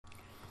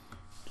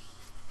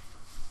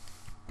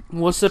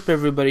What's up,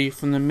 everybody?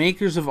 From the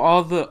makers of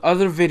all the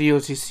other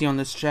videos you see on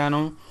this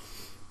channel,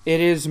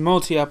 it is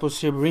Multiyapples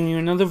here bringing you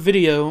another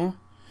video.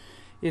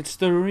 It's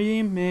the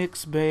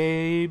remix,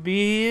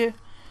 baby.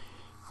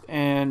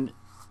 And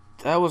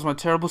that was my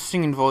terrible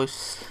singing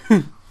voice.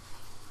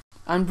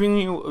 I'm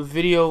bringing you a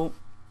video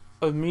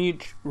of me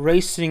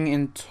racing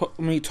and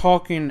me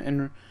talking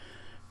and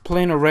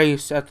playing a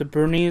race at the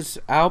Bernese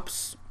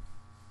Alps,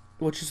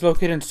 which is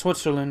located in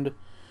Switzerland.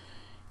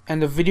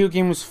 And the video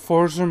game is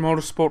Forza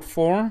Motorsport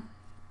 4.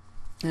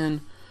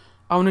 And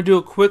I want to do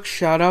a quick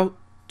shout out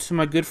to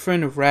my good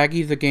friend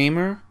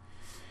WraggyTheGamer.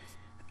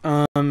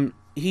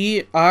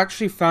 I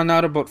actually found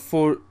out about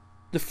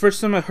the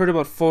first time I heard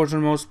about Forza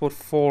Motorsport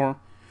 4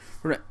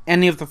 or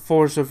any of the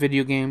Forza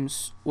video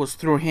games was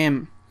through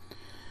him.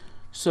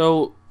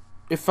 So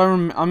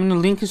I'm gonna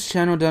link his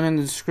channel down in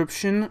the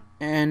description,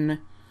 and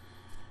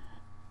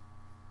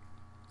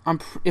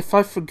if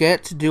I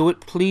forget to do it,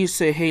 please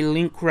say, hey,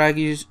 link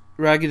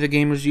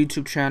WraggyTheGamer's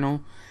YouTube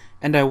channel,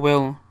 and I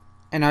will.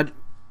 And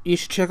you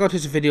should check out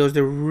his videos.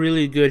 They're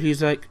really good.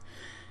 He's like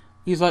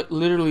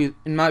literally,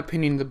 in my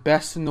opinion, the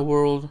best in the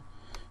world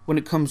when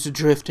it comes to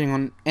drifting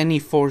on any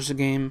Forza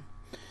game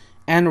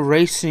and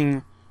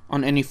racing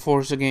on any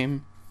Forza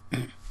game.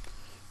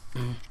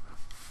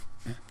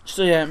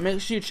 So yeah, make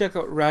sure you check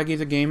out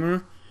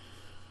WraggyTheGamer.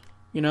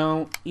 You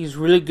know, he's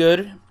really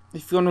good.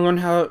 If you want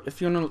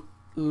to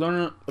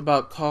learn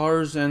about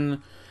cars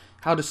and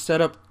how to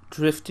set up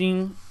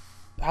drifting,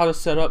 how to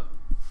set up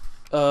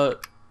the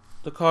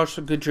cars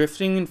for good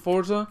drifting in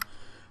Forza,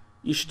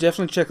 you should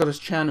definitely check out his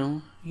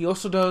channel. He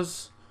also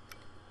does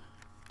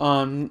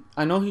I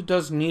know he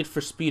does Need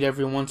for Speed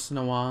every once in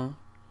a while,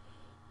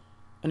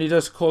 and he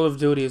does Call of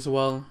Duty as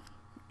well,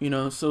 you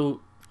know.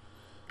 So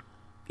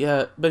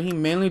yeah, but he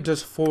mainly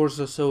does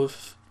Forza. So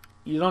if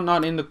you're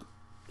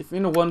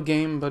into one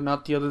game but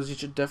not the others, you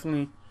should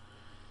definitely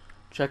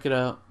check it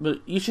out.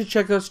 But you should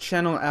check his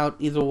channel out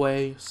either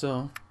way.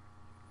 So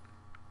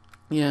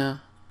yeah,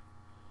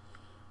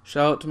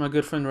 shout out to my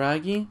good friend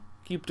Raggy.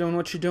 Keep doing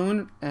what you're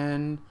doing,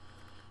 and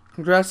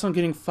congrats on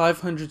getting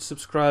 500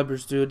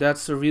 subscribers, dude.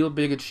 That's a real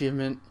big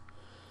achievement.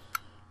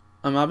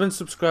 I've been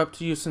subscribed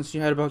to you since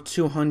you had about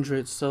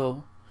 200,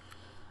 so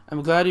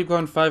I'm glad you've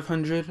gone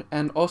 500,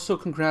 and also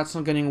congrats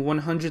on getting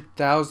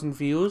 100,000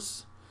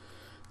 views.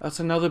 That's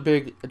another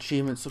big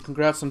achievement, so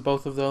congrats on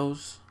both of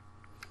those.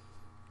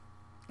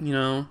 You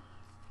know.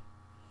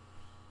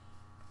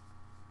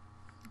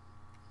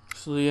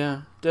 So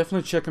yeah,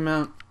 definitely check him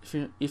out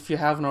if you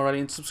haven't already,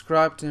 and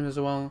subscribe to him as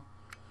well.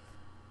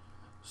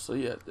 So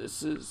yeah,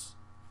 this is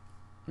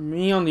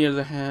me. On the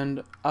other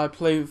hand, I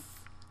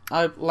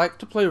like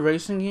to play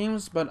racing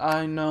games, but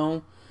I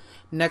know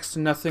next to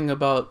nothing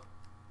about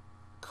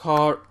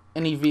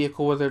any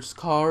vehicle, whether it's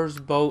cars,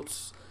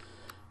 boats,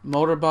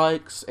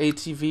 motorbikes,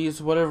 ATVs,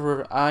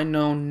 whatever. I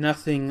know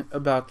nothing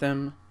about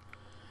them.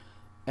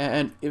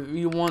 And if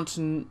you want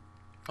to,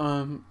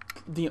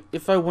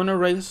 if I win a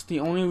race, the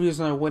only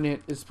reason I win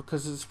it is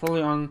because it's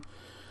probably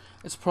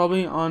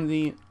on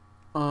the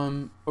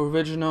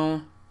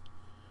original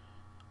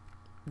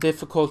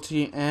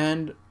difficulty,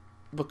 and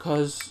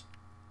because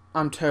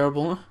I'm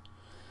terrible.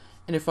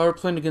 And if I were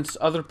playing against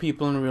other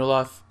people in real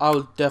life, I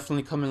would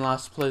definitely come in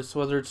last place,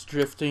 whether it's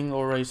drifting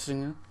or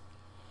racing.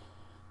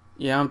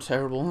 Yeah, I'm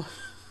terrible.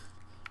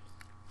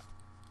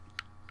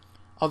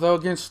 Although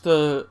against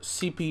the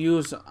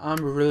CPUs,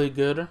 I'm really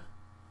good.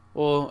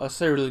 Well, I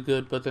say really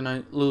good, but then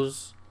I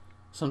lose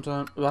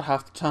sometimes, about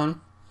half the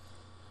time.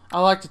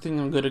 I like to think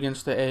I'm good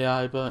against the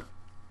AI, but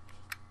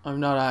I'm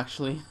not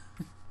actually.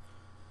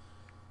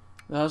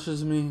 That's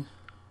just me.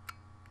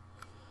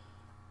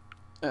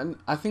 And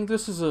I think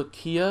this is a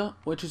Kia,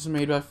 which is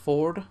made by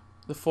Ford,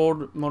 the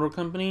Ford Motor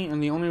Company.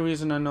 And the only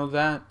reason I know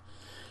that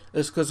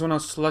is because when I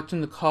was selecting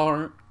the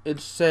car,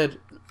 it said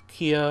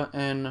Kia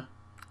and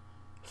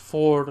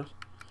Ford.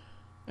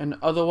 And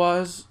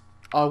otherwise,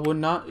 I would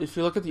not. If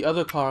you look at the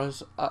other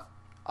cars,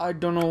 I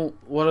don't know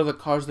what other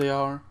cars they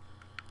are.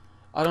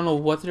 I don't know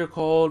what they're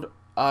called.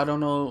 I don't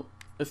know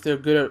if they're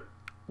good at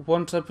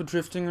one type of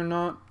drifting or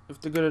not.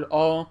 If they're good at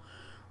all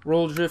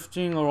roll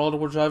drifting or all the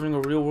world driving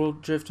or real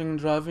world drifting and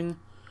driving.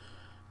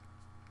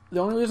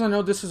 The only reason I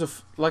know this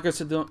is like I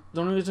said, the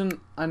only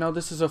reason I know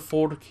this is a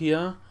Ford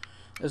Kia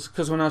is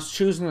because when I was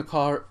choosing the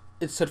car,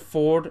 it said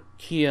Ford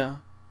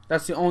Kia.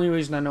 That's the only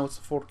reason I know it's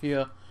a Ford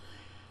Kia.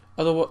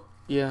 Otherwise,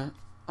 yeah,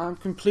 I'm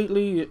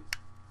completely,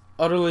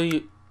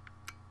 utterly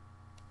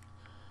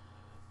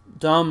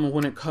dumb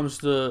when it comes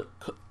to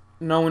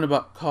knowing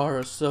about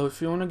cars. So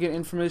if you want to get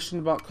information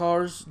about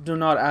cars, do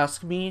not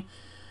ask me.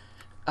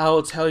 I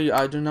will tell you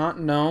I do not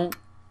know,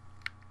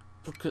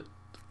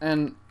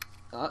 and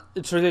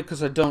it's really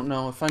because I don't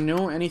know. If I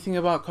knew anything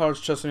about cars,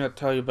 trust me, I'd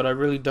tell you, but I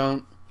really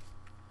don't.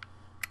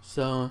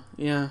 So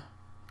yeah,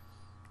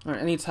 or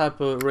any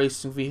type of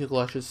racing vehicle,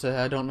 I should say,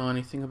 I don't know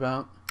anything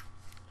about.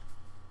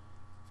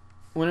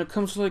 When it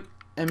comes to like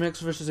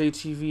MX versus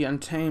ATV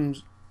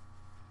Untamed,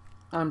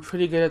 I'm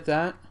pretty good at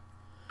that.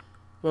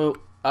 But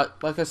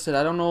like I said,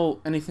 I don't know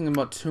anything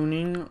about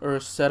tuning or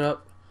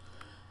setup.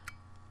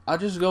 I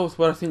just go with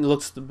what I think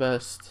looks the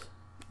best.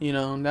 You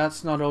know, and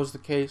that's not always the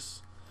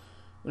case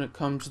when it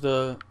comes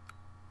to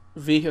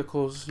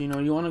vehicles. You know,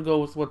 you want to go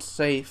with what's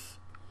safe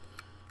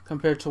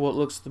compared to what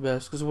looks the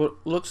best, because what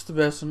looks the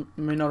best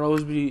may not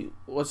always be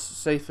what's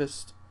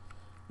safest.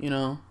 You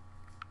know.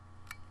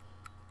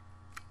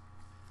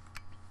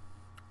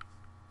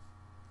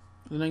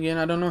 Then again,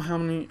 I don't know how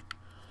many.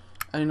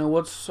 I know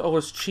what's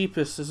always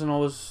cheapest isn't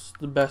always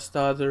the best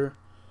either.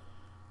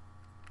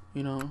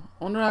 You know,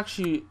 I wonder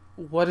actually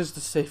what is the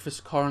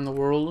safest car in the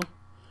world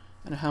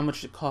and how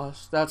much it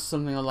costs. That's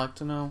something I'd like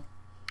to know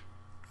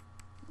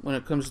when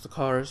it comes to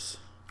cars.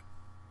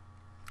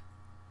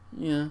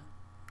 Yeah.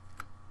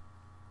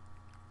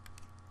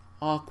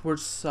 Awkward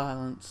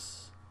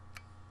silence.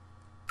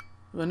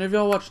 Whenever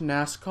y'all watch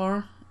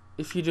NASCAR,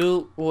 if you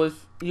do, well,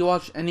 if you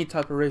watch any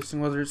type of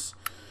racing, whether it's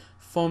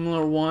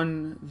Formula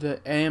 1,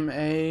 the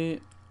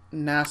AMA,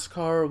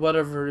 NASCAR,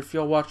 whatever, if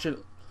y'all watch it,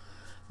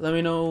 let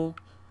me know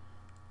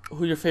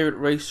who your favorite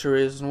racer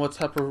is and what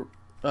type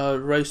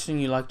of racing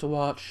you like to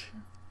watch.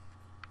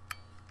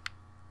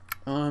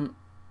 I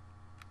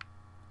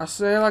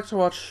say I like to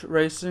watch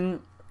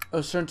racing,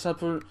 a certain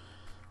type of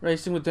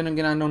racing, but then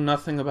again I know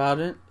nothing about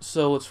it,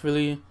 so it's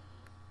really,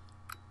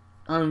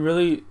 I'm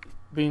really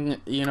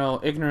being, you know,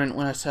 ignorant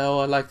when I say, oh,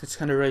 I like this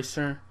kind of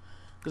racer,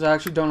 because I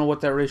actually don't know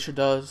what that racer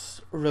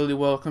does really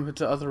well compared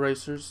to other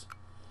racers.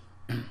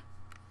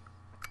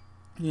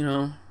 You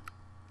know,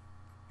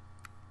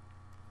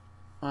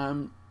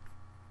 I'm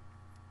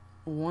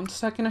 1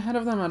 second ahead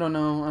of them. I don't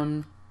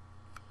know.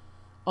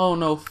 Oh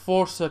no,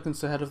 4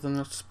 seconds ahead of them.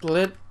 The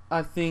split,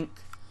 I think,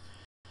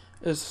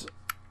 is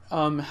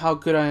how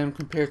good I am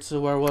compared to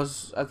where I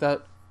was at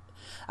that.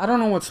 I don't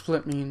know what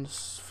split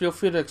means. Feel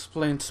free to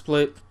explain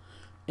split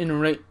in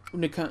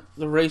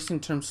the racing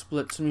term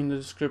split to me in the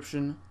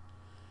description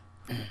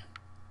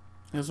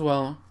as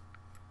well.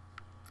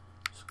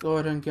 Let's go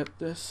ahead and get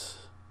this.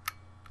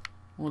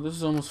 Well, this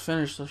is almost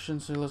finished, so I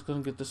shouldn't say let's go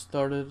and get this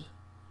started.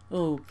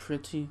 Oh,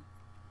 pretty.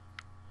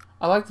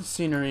 I like the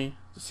scenery.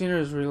 The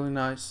scenery is really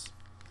nice.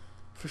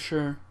 For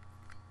sure.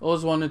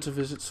 Always wanted to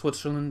visit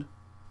Switzerland.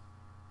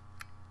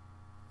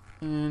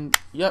 And,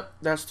 yep,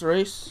 that's the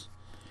race.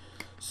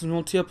 This is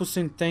Multiyapples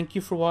saying thank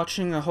you for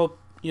watching. I hope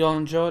you all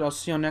enjoyed. I'll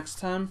see you next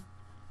time.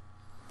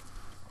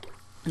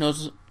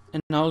 And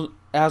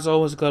as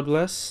always, God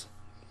bless.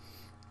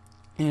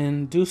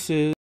 And deuces.